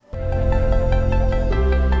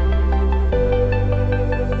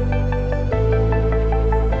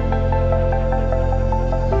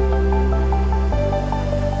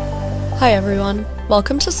Hi everyone,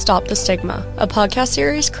 welcome to Stop the Stigma, a podcast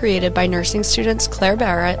series created by nursing students Claire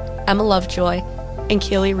Barrett, Emma Lovejoy, and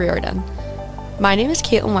Keely Riordan. My name is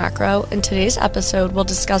Caitlin Wackrow, and today's episode will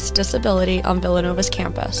discuss disability on Villanova's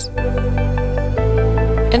campus.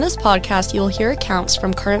 In this podcast, you will hear accounts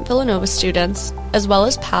from current Villanova students, as well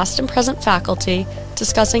as past and present faculty,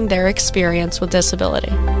 discussing their experience with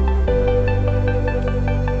disability.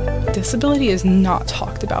 Disability is not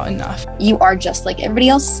talked about enough. You are just like everybody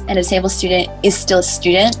else, and a disabled student is still a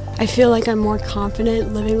student. I feel like I'm more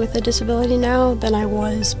confident living with a disability now than I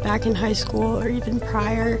was back in high school or even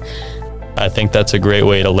prior. I think that's a great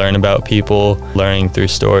way to learn about people, learning through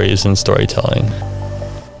stories and storytelling.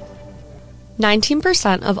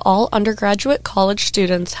 19% of all undergraduate college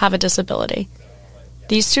students have a disability.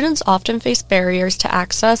 These students often face barriers to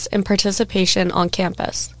access and participation on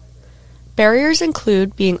campus. Barriers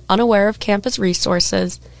include being unaware of campus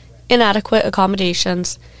resources, inadequate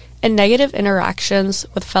accommodations, and negative interactions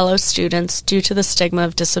with fellow students due to the stigma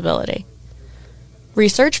of disability.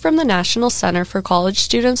 Research from the National Center for College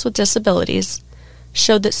Students with Disabilities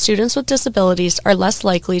showed that students with disabilities are less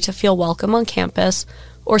likely to feel welcome on campus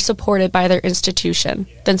or supported by their institution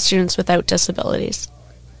than students without disabilities.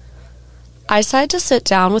 I decided to sit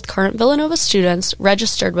down with current Villanova students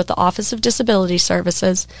registered with the Office of Disability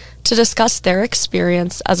Services to discuss their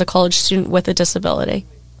experience as a college student with a disability.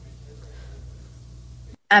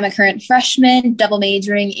 I'm a current freshman, double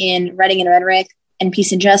majoring in writing and rhetoric and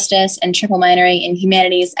peace and justice, and triple minoring in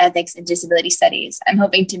humanities, ethics, and disability studies. I'm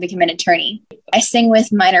hoping to become an attorney. I sing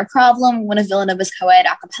with Minor Problem, one of Villanova's co-ed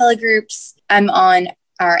a cappella groups. I'm on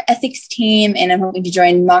our ethics team, and I'm hoping to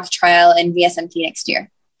join mock trial and VSMT next year.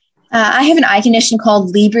 I have an eye condition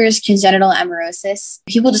called Leber's congenital amaurosis.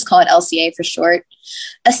 People just call it LCA for short.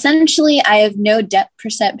 Essentially, I have no depth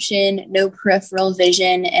perception, no peripheral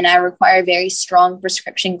vision, and I require very strong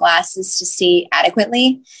prescription glasses to see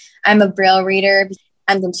adequately. I'm a Braille reader.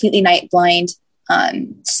 I'm completely night blind.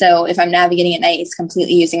 So if I'm navigating at night, it's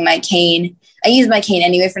completely using my cane. I use my cane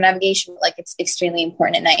anyway for navigation, but it's extremely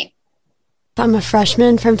important at night. I'm a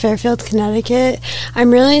freshman from Fairfield, Connecticut.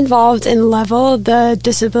 I'm really involved in Level, the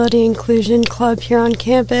Disability Inclusion Club here on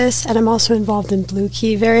campus, and I'm also involved in Blue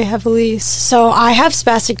Key very heavily. So I have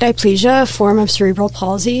spastic diplegia, a form of cerebral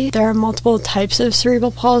palsy. There are multiple types of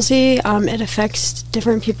cerebral palsy. It affects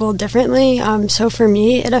different people differently. So for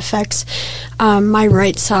me, it affects my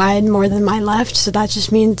right side more than my left. So that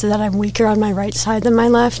just means that I'm weaker on my right side than my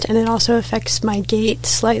left, and it also affects my gait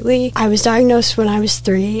slightly. I was diagnosed when I was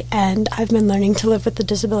 3, and I've been learning to live with the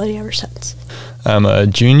disability ever since. I'm a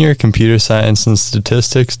junior computer science and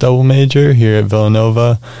statistics double major here at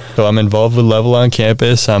Villanova. So I'm involved with Level on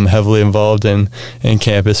campus. I'm heavily involved in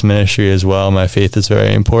campus ministry as well. My faith is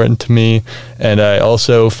very important to me. And I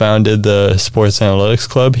also founded the Sports Analytics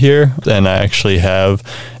Club here. And I actually have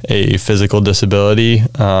a physical disability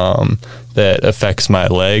that affects my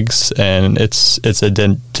legs, and it's a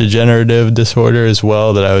degenerative disorder as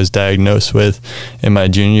well that I was diagnosed with in my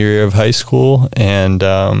junior year of high school, and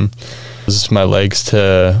causes my legs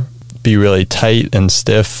to be really tight and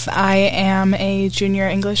stiff. I am a junior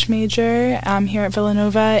English major here at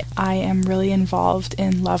Villanova. I am really involved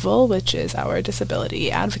in Level, which is our disability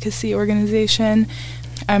advocacy organization.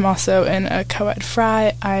 I'm also in a co-ed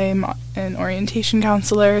frat. I'm an orientation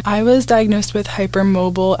counselor. I was diagnosed with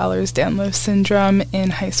hypermobile Ehlers-Danlos syndrome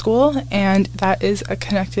in high school, and that is a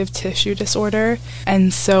connective tissue disorder.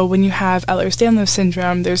 And so when you have Ehlers-Danlos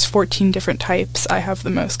syndrome, there's 14 different types. I have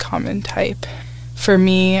the most common type. For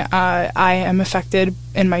me, I am affected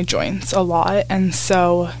in my joints a lot, and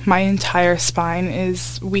so my entire spine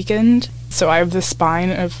is weakened. So I have the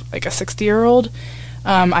spine of like a 60-year-old.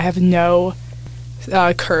 I have no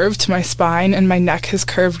curve to my spine, and my neck has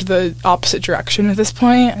curved the opposite direction at this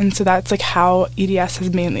point, and so that's like how EDS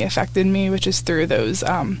has mainly affected me, which is through those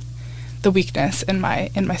the weakness in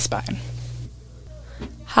my spine.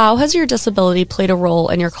 How has your disability played a role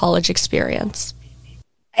in your college experience?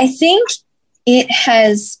 I think it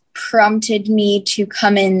has prompted me to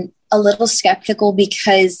come in a little skeptical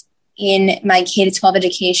because in my K-12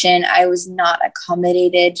 education, I was not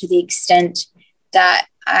accommodated to the extent that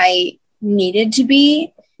I needed to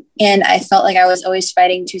be, and I felt like I was always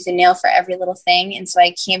fighting tooth and nail for every little thing. And so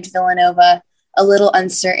I came to Villanova a little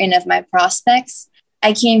uncertain of my prospects.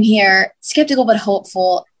 I came here skeptical but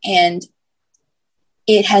hopeful, and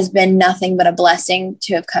it has been nothing but a blessing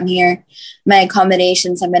to have come here. My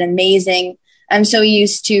accommodations have been amazing. I'm so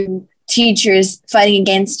used to teachers fighting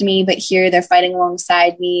against me, but here they're fighting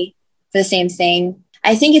alongside me for the same thing.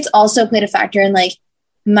 I think it's also played a factor in like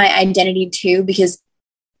my identity too, because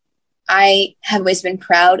I have always been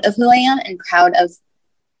proud of who I am and proud of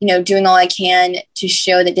doing all I can to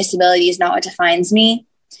show that disability is not what defines me.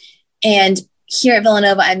 And here at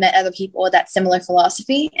Villanova, I met other people with that similar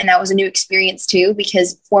philosophy. And that was a new experience too,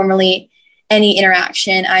 because formerly any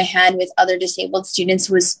interaction I had with other disabled students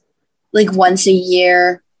was like once a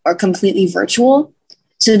year or completely virtual.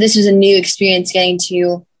 So this was a new experience, getting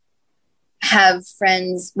to have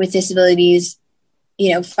friends with disabilities,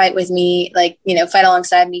 fight with me, fight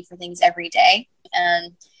alongside me for things every day.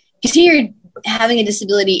 And because here, having a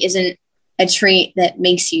disability isn't a trait that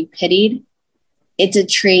makes you pitied. It's a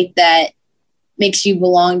trait that makes you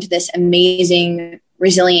belong to this amazing,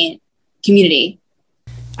 resilient community.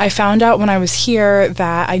 I found out when I was here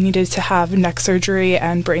that I needed to have neck surgery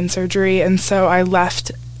and brain surgery, and so I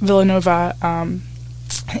left Villanova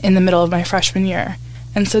in the middle of my freshman year.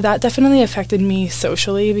 And so that definitely affected me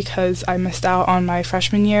socially because I missed out on my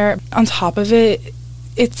freshman year. On top of it,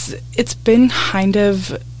 it's been kind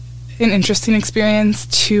of an interesting experience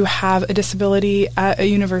to have a disability at a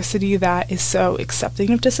university that is so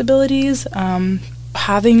accepting of disabilities.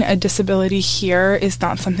 Having a disability here is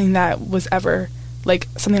not something that was ever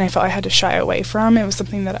something I felt I had to shy away from. It was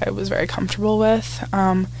something that I was very comfortable with.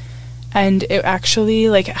 And it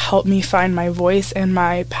actually helped me find my voice and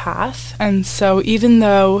my path. And so even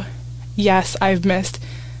though, yes, I've missed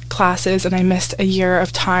classes and I missed a year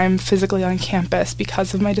of time physically on campus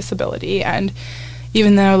because of my disability, and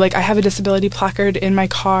even though I have a disability placard in my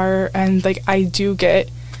car and I do get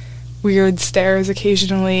weird stares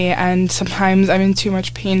occasionally and sometimes I'm in too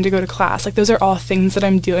much pain to go to class, those are all things that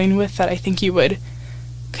I'm dealing with that I think you would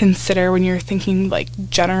consider when you're thinking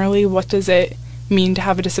generally what does it mean to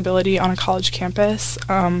have a disability on a college campus.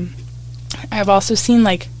 I've also seen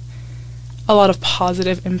a lot of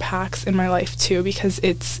positive impacts in my life too, because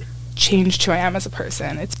it's changed who I am as a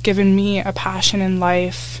person. It's given me a passion in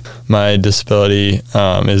life. My disability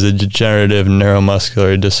is a degenerative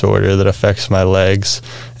neuromuscular disorder that affects my legs,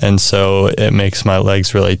 and so it makes my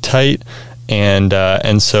legs really tight.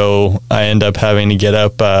 And so I end up having to get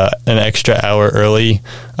up an extra hour early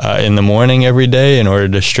in the morning every day in order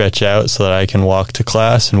to stretch out so that I can walk to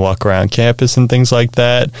class and walk around campus and things like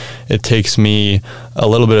that. It takes me a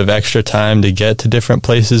little bit of extra time to get to different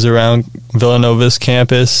places around Villanova's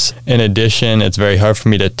campus. In addition, it's very hard for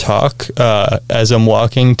me to talk as I'm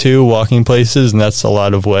walking places, and that's a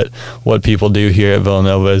lot of what people do here at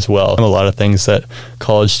Villanova as well. A lot of things that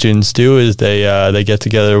college students do is they get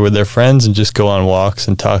together with their friends and just go on walks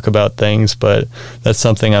and talk about things, but that's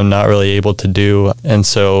something I'm not really able to do, and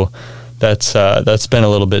so that's been a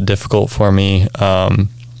little bit difficult for me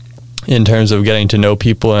in terms of getting to know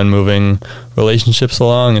people and moving relationships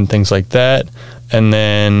along and things like that. And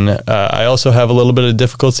then I also have a little bit of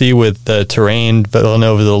difficulty with the terrain.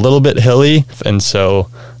 Villanova is a little bit hilly, and so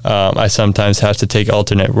I sometimes have to take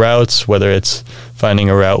alternate routes, whether it's finding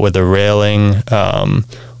a route with a railing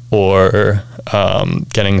or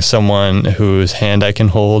getting someone whose hand I can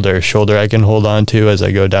hold or shoulder I can hold onto as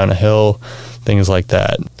I go down a hill, things like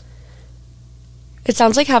that. It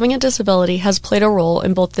sounds like having a disability has played a role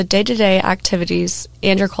in both the day-to-day activities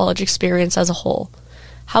and your college experience as a whole.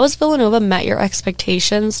 How has Villanova met your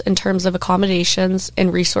expectations in terms of accommodations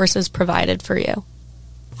and resources provided for you?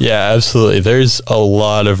 Yeah, absolutely. There's a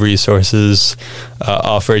lot of resources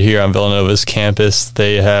offered here on Villanova's campus.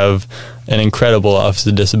 They have an incredible Office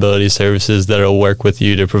of Disability Services that will work with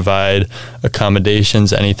you to provide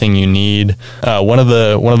accommodations, anything you need. One of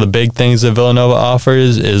the big things that Villanova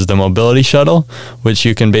offers is the mobility shuttle, which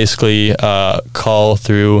you can basically call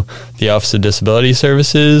through the Office of Disability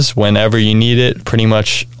Services whenever you need it, pretty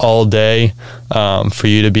much all day, for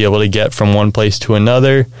you to be able to get from one place to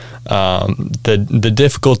another. The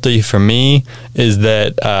difficulty for me is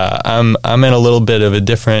that I'm in a little bit of a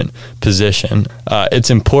different position. It's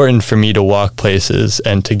important for me to walk places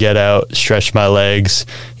and to get out, stretch my legs,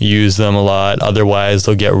 use them a lot. Otherwise,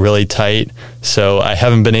 they'll get really tight. So I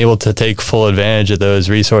haven't been able to take full advantage of those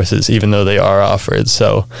resources, even though they are offered.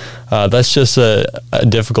 So that's just a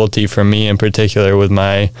difficulty for me in particular with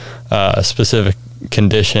my specific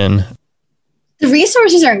condition. The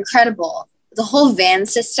resources are incredible. The whole van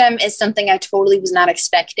system is something I totally was not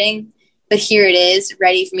expecting, but here it is,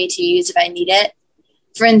 ready for me to use if I need it.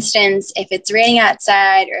 For instance, if it's raining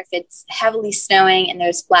outside or if it's heavily snowing and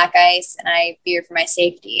there's black ice and I fear for my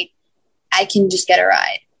safety, I can just get a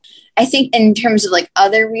ride. I think in terms of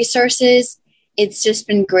other resources, it's just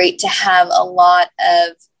been great to have a lot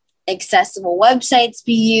of accessible websites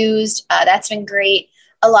be used. That's been great.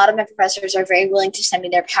 A lot of my professors are very willing to send me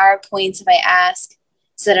their PowerPoints if I ask,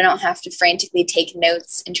 so that I don't have to frantically take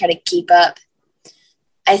notes and try to keep up.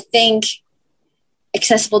 I think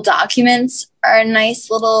accessible documents are a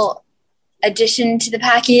nice little addition to the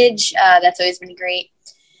package. That's always been great.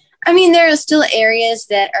 I mean, there are still areas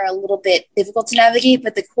that are a little bit difficult to navigate,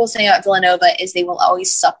 but the cool thing about Villanova is they will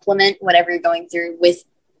always supplement whatever you're going through with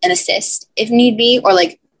an assist if need be, or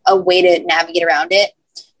like a way to navigate around it.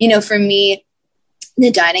 You know, for me,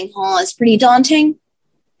 the dining hall is pretty daunting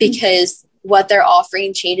because what they're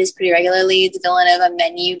offering changes pretty regularly. The Villanova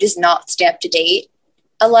menu does not stay up to date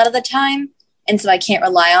a lot of the time, and so I can't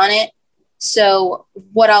rely on it. So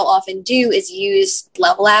what I'll often do is use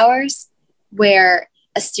level hours where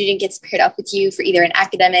a student gets paired up with you for either an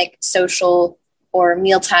academic, social, or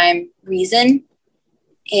mealtime reason.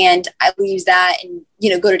 And I will use that and,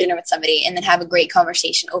 go to dinner with somebody and then have a great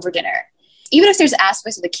conversation over dinner. Even if there's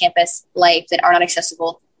aspects of the campus life that are not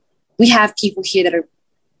accessible, we have people here that are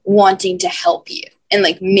wanting to help you and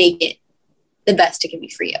like make it the best it can be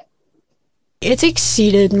for you. It's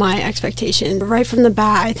exceeded my expectation. Right from the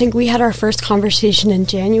bat, I think we had our first conversation in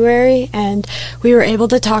January, and we were able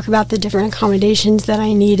to talk about the different accommodations that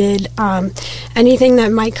I needed, anything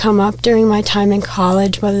that might come up during my time in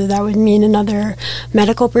college, whether that would mean another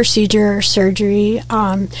medical procedure or surgery.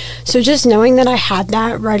 So just knowing that I had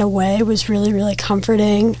that right away was really, really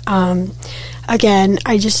comforting. Again,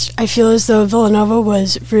 I feel as though Villanova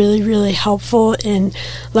was really, really helpful in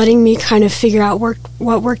letting me kind of figure out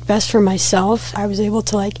what worked best for myself. I was able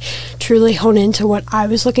to truly hone into what I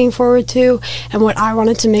was looking forward to and what I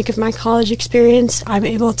wanted to make of my college experience. I'm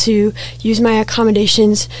able to use my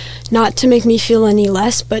accommodations not to make me feel any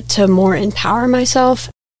less, but to more empower myself.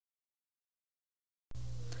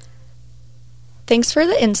 Thanks for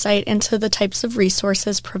the insight into the types of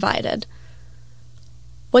resources provided.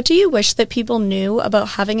 What do you wish that people knew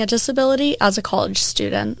about having a disability as a college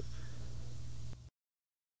student?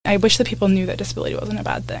 I wish that people knew that disability wasn't a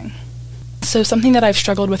bad thing. So something that I've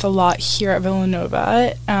struggled with a lot here at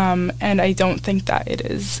Villanova, and I don't think that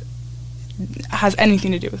has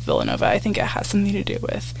anything to do with Villanova. I think it has something to do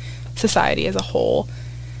with society as a whole,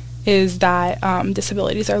 is that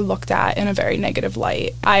disabilities are looked at in a very negative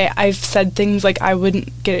light. I've said things like I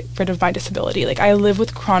wouldn't get rid of my disability. Like, I live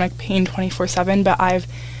with chronic pain 24/7, but I've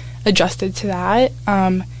adjusted to that.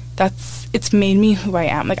 It's made me who I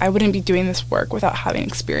am. Like, I wouldn't be doing this work without having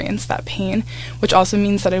experienced that pain, which also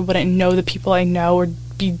means that I wouldn't know the people I know or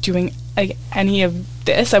be doing any of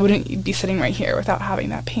this. I wouldn't be sitting right here without having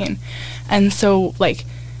that pain. And so,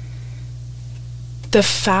 the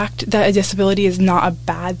fact that a disability is not a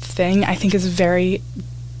bad thing, I think, is a very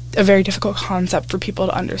difficult concept for people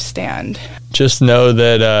to understand. Just know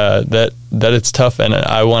that it's tough, and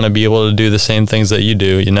I want to be able to do the same things that you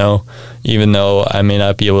do, even though I may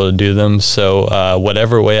not be able to do them. So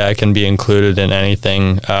whatever way I can be included in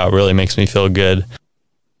anything really makes me feel good.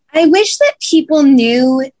 I wish that people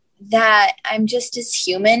knew that I'm just as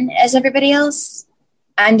human as everybody else.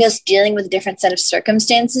 I'm just dealing with a different set of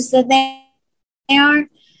circumstances that they are.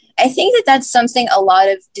 I think that that's something a lot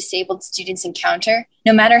of disabled students encounter.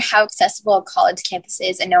 No matter how accessible a college campus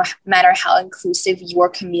is and no matter how inclusive your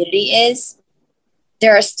community is,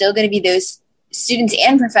 there are still going to be those students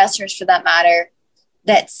and professors, for that matter,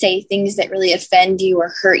 that say things that really offend you or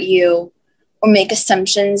hurt you or make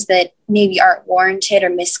assumptions that maybe aren't warranted or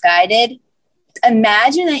misguided.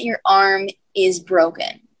 Imagine that your arm is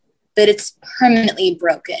broken, but it's permanently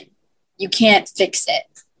broken. You can't fix it.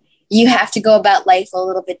 You have to go about life a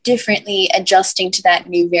little bit differently, adjusting to that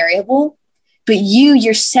new variable. But you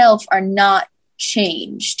yourself are not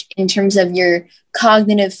changed in terms of your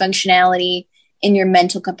cognitive functionality and your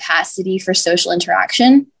mental capacity for social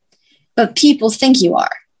interaction. But people think you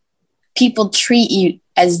are. People treat you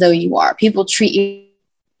as though you are. People treat you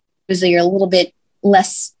as though you're a little bit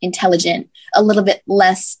less intelligent, a little bit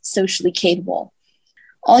less socially capable.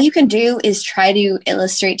 All you can do is try to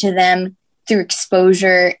illustrate to them through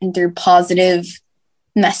exposure and through positive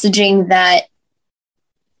messaging that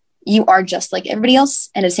you are just like everybody else,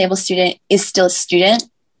 and a disabled student is still a student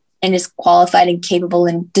and is qualified and capable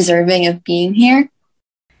and deserving of being here.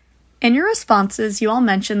 In your responses, you all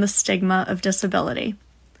mentioned the stigma of disability.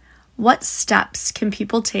 What steps can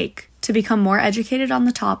people take to become more educated on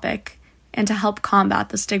the topic and to help combat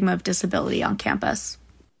the stigma of disability on campus?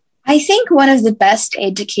 I think one of the best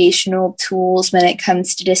educational tools when it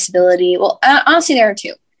comes to disability, well, honestly, there are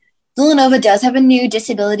two. Villanova does have a new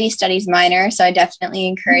disability studies minor, so I definitely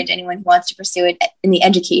encourage anyone who wants to pursue it in the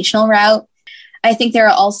educational route. I think there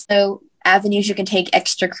are also avenues you can take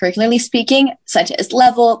extracurricularly speaking, such as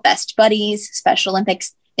Level, Best Buddies, Special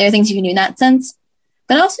Olympics. There are things you can do in that sense,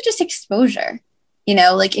 but also just exposure.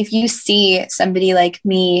 If you see somebody like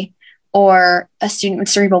me or a student with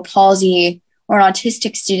cerebral palsy or an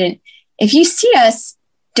autistic student, if you see us,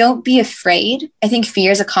 don't be afraid. I think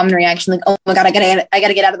fear is a common reaction. Like, oh my God, I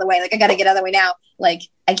gotta get out of the way. Like, I gotta get out of the way now. Like,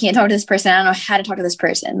 I can't talk to this person. I don't know how to talk to this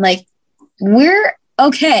person. Like, we're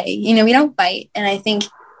okay. You know, we don't fight. And I think,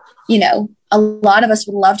 you know, a lot of us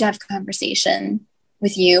would love to have a conversation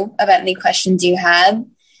with you about any questions you have.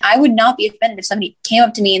 I would not be offended if somebody came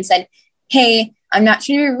up to me and said, hey, I'm not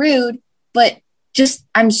trying to be rude, but just,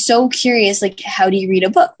 I'm so curious, like, how do you read a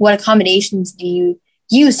book? What accommodations do you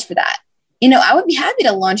use for that? You know, I would be happy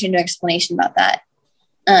to launch into an explanation about that.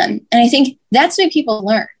 And I think that's the way people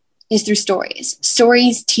learn, is through stories.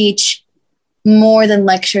 Stories teach more than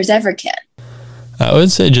lectures ever can. I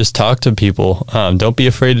would say just talk to people. Don't be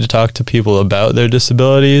afraid to talk to people about their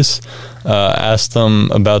disabilities. Ask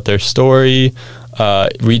them about their story.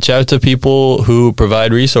 Reach out to people who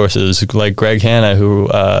provide resources, like Greg Hanna, who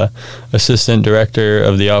Assistant Director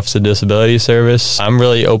of the Office of Disability Service. I'm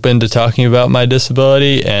really open to talking about my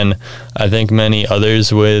disability, and I think many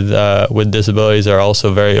others with disabilities are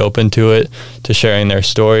also very open to it, to sharing their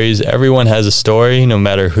stories. Everyone has a story, no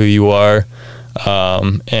matter who you are.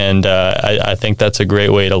 I think that's a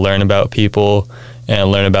great way to learn about people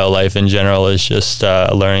and learn about life in general, is just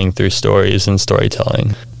learning through stories and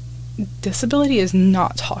storytelling. Disability is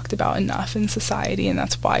not talked about enough in society, and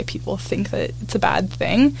that's why people think that it's a bad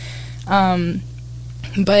thing.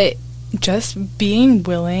 But just being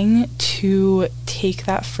willing to take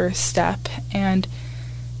that first step and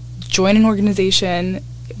join an organization,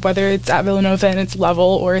 whether it's at Villanova and its level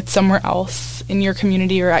or it's somewhere else in your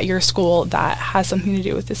community or at your school that has something to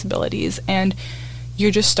do with disabilities, and you're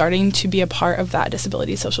just starting to be a part of that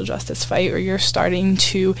disability social justice fight, or you're starting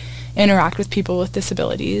to interact with people with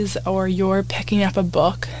disabilities, or you're picking up a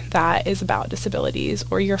book that is about disabilities,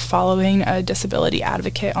 or you're following a disability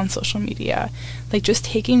advocate on social media. Like, just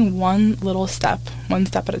taking one step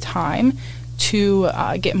at a time to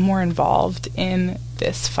get more involved in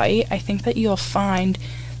this fight. I think that you'll find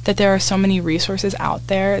that there are so many resources out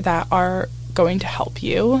there that are going to help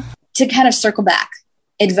you. To kind of circle back,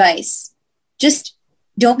 advice, just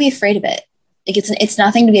don't be afraid of it. Like, it's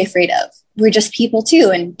nothing to be afraid of. We're just people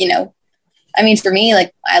too. And, you know, I mean, for me,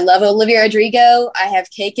 like, I love Olivia Rodrigo. I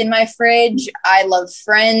have cake in my fridge. I love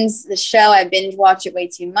Friends, the show. I binge watch it way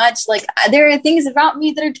too much. Like, there are things about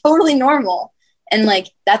me that are totally normal. And, like,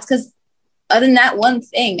 that's because other than that one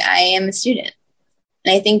thing, I am a student.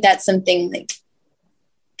 And I think that's something, like,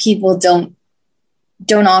 people don't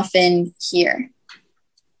often hear,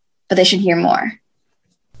 but they should hear more.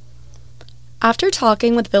 After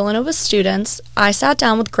talking with Villanova students, I sat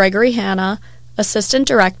down with Gregory Hanna, Assistant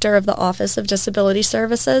Director of the Office of Disability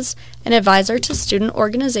Services and advisor to student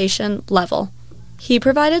organization Level. He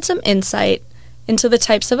provided some insight into the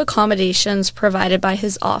types of accommodations provided by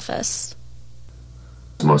his office.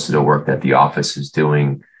 Most of the work that the office is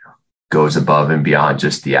doing goes above and beyond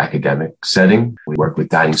just the academic setting. We work with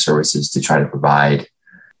dining services to try to provide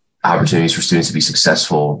opportunities for students to be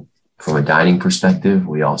successful from a dining perspective.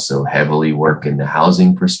 We also heavily work in the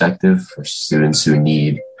housing perspective for students who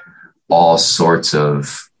need all sorts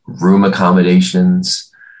of room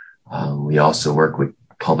accommodations. We also work with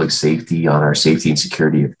public safety on our safety and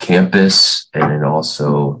security of campus, and then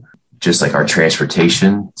also just like our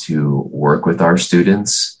transportation to work with our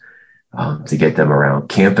students to get them around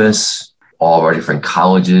campus, all of our different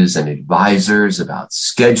colleges and advisors about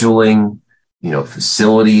scheduling,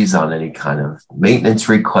 facilities on any kind of maintenance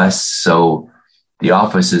requests. So the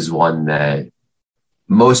office is one that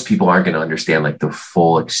most people aren't going to understand, like, the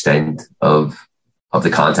full extent of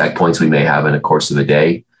the contact points we may have in the course of a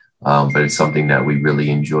day. But it's something that we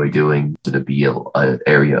really enjoy doing to be an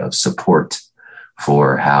area of support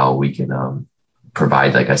for how we can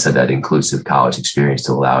provide, like I said, that inclusive college experience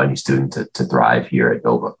to allow any student to thrive here at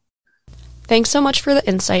Nova. Thanks so much for the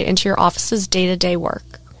insight into your office's day-to-day work.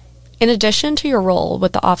 In addition to your role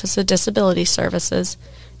with the Office of Disability Services,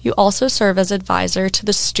 you also serve as advisor to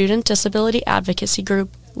the student disability advocacy group,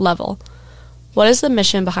 Level. What is the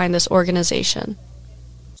mission behind this organization?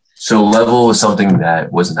 So Level is something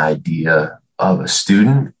that was an idea of a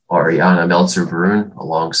student, Ariana Meltzer-Brun,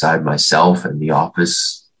 alongside myself and the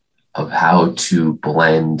office, of how to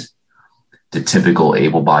blend the typical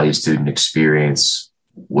able-bodied student experience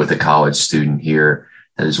with a college student here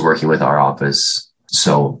that is working with our office.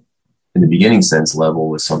 So in the beginning sense, Level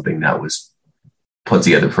was something that was put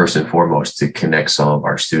together first and foremost to connect some of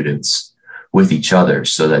our students with each other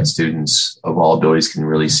so that students of all abilities can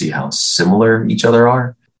really see how similar each other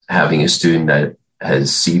are. Having a student that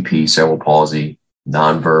has CP, cerebral palsy,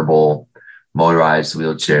 nonverbal, motorized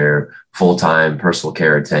wheelchair, full-time personal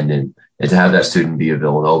care attendant, and to have that student be a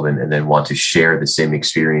Villanovan and then want to share the same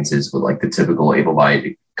experiences with, like, the typical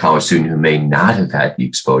able-bodied college student who may not have had the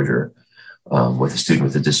exposure with a student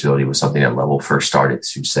with a disability was something that Level first started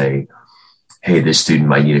to say, hey, this student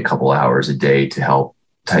might need a couple hours a day to help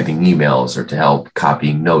typing emails or to help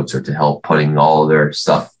copying notes or to help putting all of their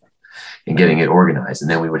stuff and getting it organized.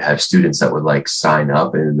 And then we would have students that would like sign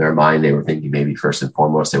up, and in their mind, they were thinking maybe first and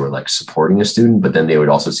foremost, they were like supporting a student, but then they would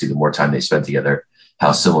also see the more time they spent together,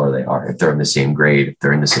 how similar they are, if they're in the same grade, if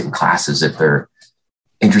they're in the same classes, if they're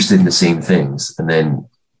interested in the same things. And then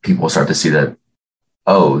people start to see that,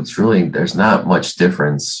 oh, it's really, there's not much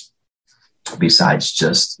difference besides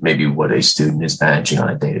just maybe what a student is managing on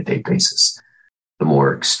a day-to-day basis. The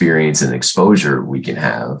more experience and exposure we can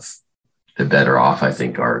have, the better off I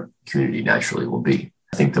think our community naturally will be.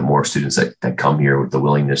 I think the more students that come here with the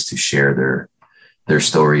willingness to share their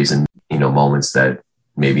stories and, moments that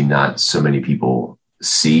maybe not so many people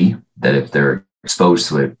see, that if they're exposed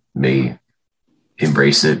to it, may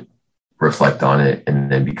embrace it, reflect on it,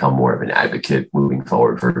 and then become more of an advocate moving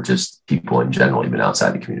forward for just people in general, even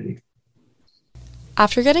outside the community.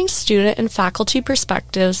 After getting student and faculty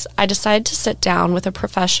perspectives, I decided to sit down with a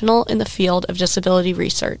professional in the field of disability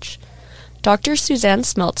research. Dr. Suzanne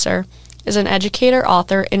Smeltzer is an educator,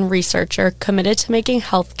 author, and researcher committed to making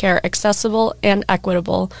healthcare accessible and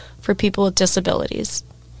equitable for people with disabilities.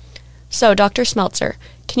 So, Dr. Smeltzer,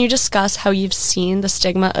 can you discuss how you've seen the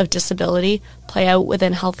stigma of disability play out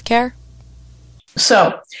within healthcare?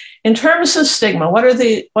 So, in terms of stigma, what are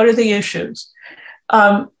the issues?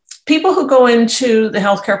 People who go into the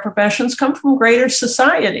healthcare professions come from greater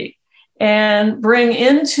society and bring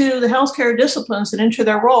into the healthcare disciplines and into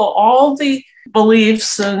their role all the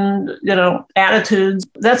beliefs and attitudes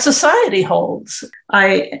that society holds.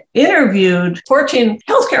 I interviewed 14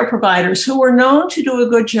 healthcare providers who were known to do a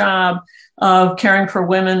good job of caring for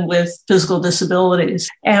women with physical disabilities.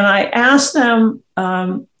 And I asked them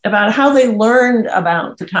about how they learned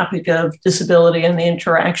about the topic of disability and the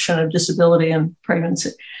interaction of disability and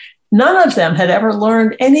pregnancy. None of them had ever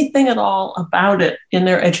learned anything at all about it in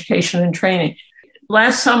their education and training.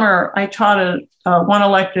 Last summer, I taught one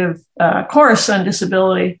elective course on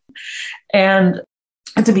disability. And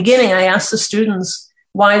at the beginning, I asked the students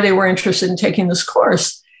why they were interested in taking this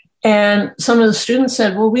course. And some of the students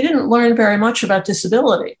said, well, we didn't learn very much about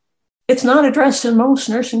disability. It's not addressed in most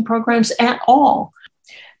nursing programs at all.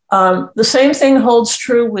 The same thing holds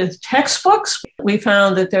true with textbooks. We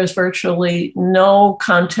found that there's virtually no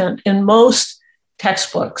content in most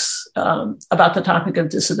textbooks about the topic of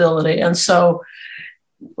disability. And so,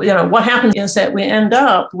 what happens is that we end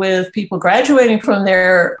up with people graduating from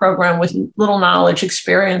their program with little knowledge,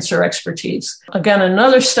 experience, or expertise. Again,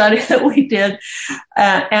 another study that we did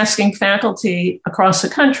asking faculty across the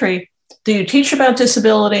country, do you teach about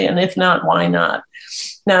disability? And if not, why not?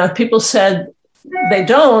 Now, if people said they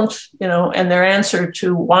don't, and their answer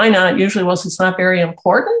to why not usually was it's not very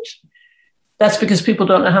important. That's because people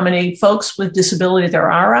don't know how many folks with disability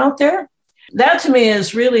there are out there. That to me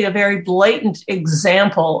is really a very blatant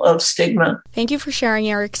example of stigma. Thank you for sharing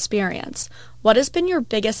your experience. What has been your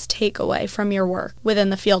biggest takeaway from your work within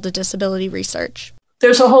the field of disability research?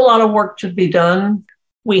 There's a whole lot of work to be done.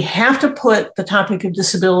 We have to put the topic of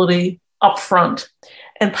disability up front.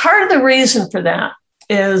 And part of the reason for that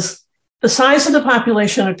is the size of the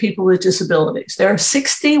population of people with disabilities. There are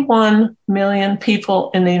 61 million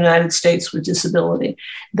people in the United States with disability.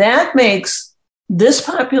 That makes this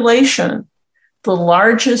population the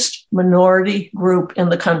largest minority group in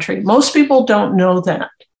the country. Most people don't know that.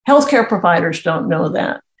 Healthcare providers don't know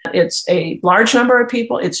that. It's a large number of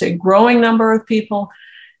people. It's a growing number of people.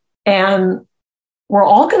 And we're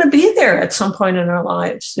all going to be there at some point in our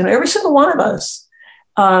lives. Every single one of us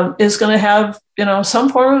is going to have, some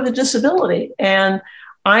form of a disability. And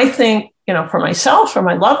I think, for myself, for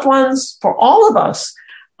my loved ones, for all of us,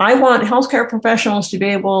 I want healthcare professionals to be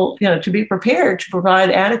able, to be prepared to provide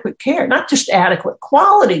adequate care, not just adequate,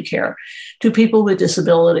 quality care to people with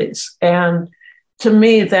disabilities. And to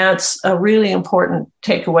me, that's a really important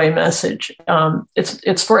takeaway message.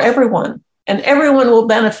 It's for everyone, and everyone will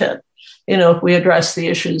benefit, if we address the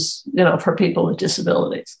issues, for people with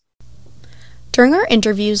disabilities. During our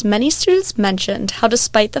interviews, many students mentioned how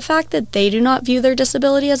despite the fact that they do not view their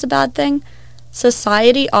disability as a bad thing,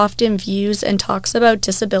 society often views and talks about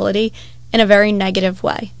disability in a very negative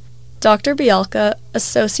way. Dr. Bialka,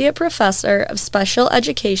 Associate Professor of Special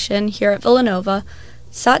Education here at Villanova,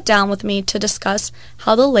 sat down with me to discuss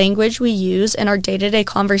how the language we use in our day-to-day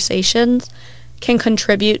conversations can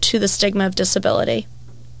contribute to the stigma of disability.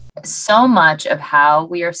 So much of how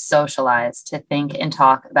we are socialized to think and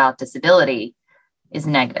talk about disability is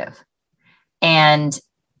negative. And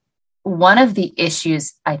one of the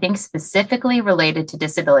issues, I think, specifically related to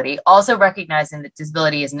disability, also recognizing that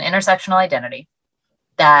disability is an intersectional identity,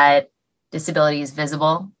 that disability is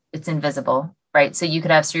visible, it's invisible, right? So you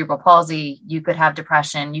could have cerebral palsy, you could have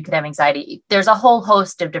depression, you could have anxiety. There's a whole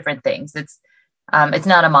host of different things. It's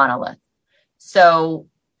not a monolith. So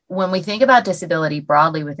when we think about disability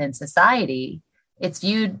broadly within society, it's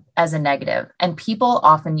viewed as a negative. And people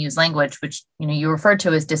often use language, which you refer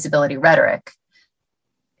to as disability rhetoric,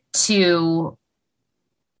 to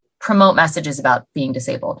promote messages about being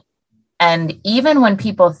disabled. And even when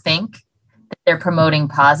people think that they're promoting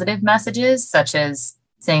positive messages, such as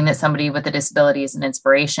saying that somebody with a disability is an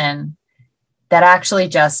inspiration, that actually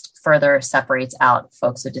just further separates out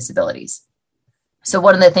folks with disabilities. So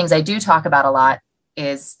one of the things I do talk about a lot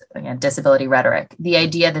is, again, disability rhetoric, the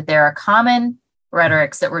idea that there are common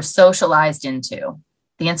rhetorics that we're socialized into,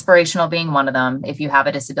 the inspirational being one of them. If you have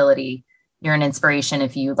a disability, you're an inspiration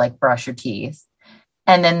if you brush your teeth.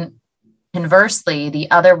 And then conversely, the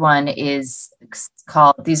other one is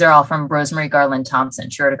called, these are all from Rosemary Garland Thompson.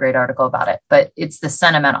 She wrote a great article about it, but it's the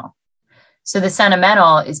sentimental. So the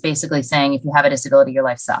sentimental is basically saying if you have a disability, your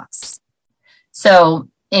life sucks. So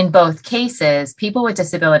in both cases, people with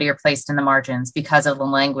disability are placed in the margins because of the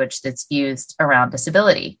language that's used around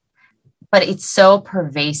disability. But it's so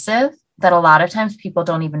pervasive that a lot of times people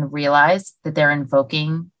don't even realize that they're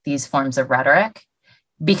invoking these forms of rhetoric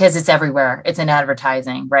because it's everywhere. It's in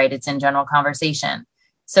advertising, right? It's in general conversation.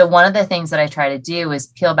 So one of the things that I try to do is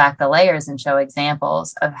peel back the layers and show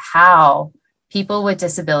examples of how people with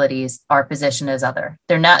disabilities are positioned as other.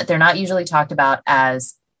 They're not usually talked about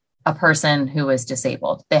as a person who is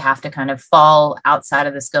disabled. They have to kind of fall outside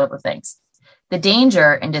of the scope of things. The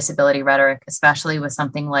danger in disability rhetoric, especially with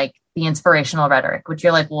something like the inspirational rhetoric, which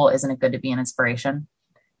you're like, well, isn't it good to be an inspiration?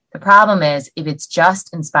 The problem is if it's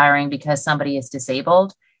just inspiring because somebody is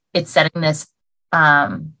disabled, it's setting this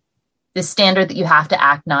standard that you have to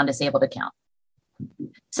act non-disabled to count.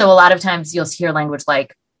 So a lot of times you'll hear language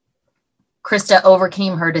like, Krista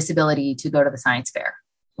overcame her disability to go to the science fair.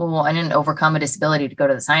 Well, I didn't overcome a disability to go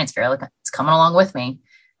to the science fair. It's coming along with me.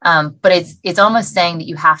 But it's almost saying that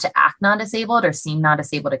you have to act non-disabled or seem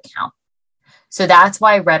non-disabled to count. So that's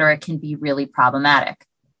why rhetoric can be really problematic.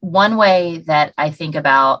 One way that I think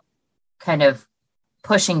about kind of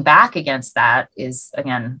pushing back against that is,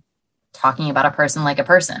 again, talking about a person like a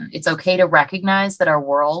person. It's okay to recognize that our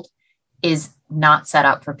world is not set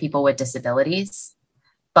up for people with disabilities,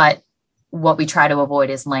 but what we try to avoid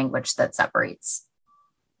is language that separates.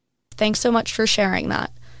 Thanks so much for sharing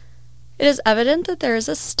that. It is evident that there is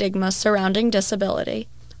a stigma surrounding disability.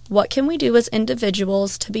 What can we do as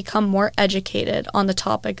individuals to become more educated on the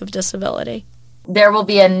topic of disability? There will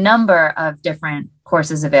be a number of different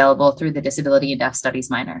courses available through the Disability and Deaf Studies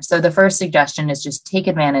minor. So the first suggestion is just take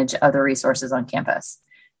advantage of the resources on campus,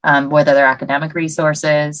 whether they're academic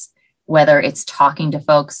resources, whether it's talking to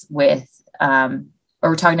folks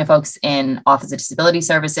or talking to folks in Office of Disability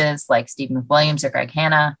Services like Stephen McWilliams or Greg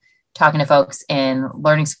Hanna, talking to folks in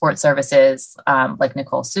learning support services like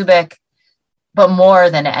Nicole Subic. But more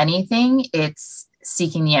than anything, it's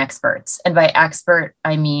seeking the experts. And by expert,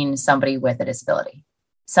 I mean somebody with a disability.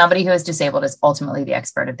 Somebody who is disabled is ultimately the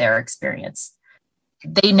expert of their experience.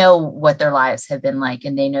 They know what their lives have been like,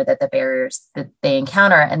 and they know that the barriers that they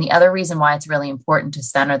encounter. And the other reason why it's really important to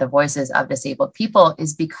center the voices of disabled people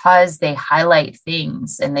is because they highlight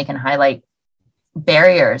things and they can highlight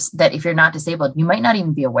barriers that if you're not disabled, you might not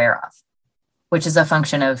even be aware of, which is a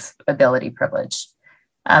function of ability privilege.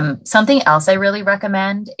 Something else I really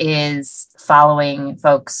recommend is following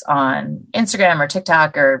folks on Instagram or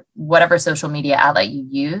TikTok or whatever social media outlet you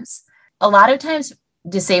use. A lot of times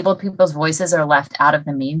disabled people's voices are left out of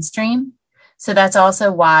the mainstream. So that's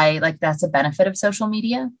also why, that's a benefit of social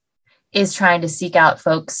media, is trying to seek out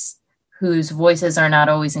folks whose voices are not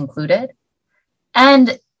always included.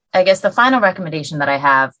 And I guess the final recommendation that I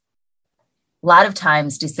have, a lot of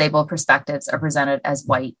times disabled perspectives are presented as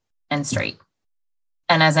white and straight.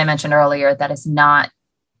 And as I mentioned earlier, that is not,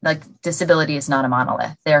 disability is not a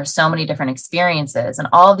monolith. There are so many different experiences, and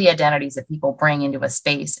all of the identities that people bring into a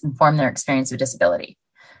space inform their experience of disability.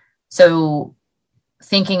 So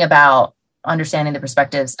thinking about understanding the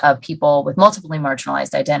perspectives of people with multiply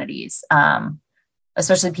marginalized identities,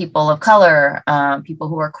 especially people of color, people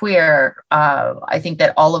who are queer, I think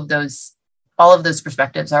that all of those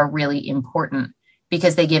perspectives are really important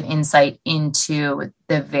because they give insight into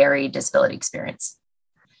the varied disability experience.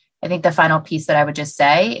 I think the final piece that I would just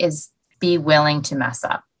say is be willing to mess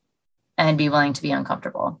up and be willing to be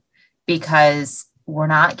uncomfortable, because we're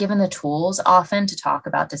not given the tools often to talk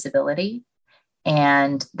about disability.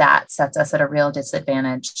 And that sets us at a real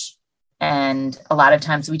disadvantage And a lot of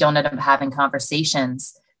times we don't end up having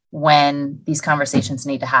conversations when these conversations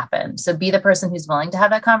need to happen. So be the person who's willing to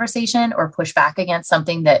have that conversation or push back against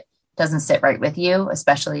something that doesn't sit right with you,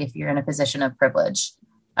 especially if you're in a position of privilege,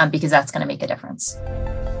 because that's going to make a difference.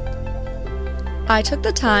 I took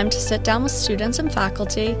the time to sit down with students and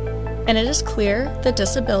faculty, and it is clear that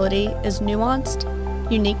disability is nuanced,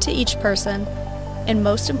 unique to each person, and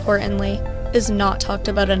most importantly, is not talked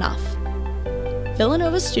about enough.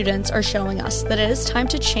 Villanova students are showing us that it is time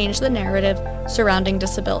to change the narrative surrounding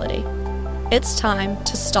disability. It's time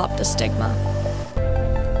to stop the stigma.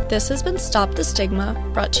 This has been Stop the Stigma,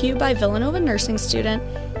 brought to you by Villanova nursing student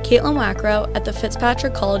Caitlin Wackrow at the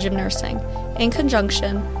Fitzpatrick College of Nursing, in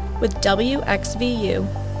conjunction with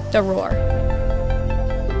WXVU, The Roar.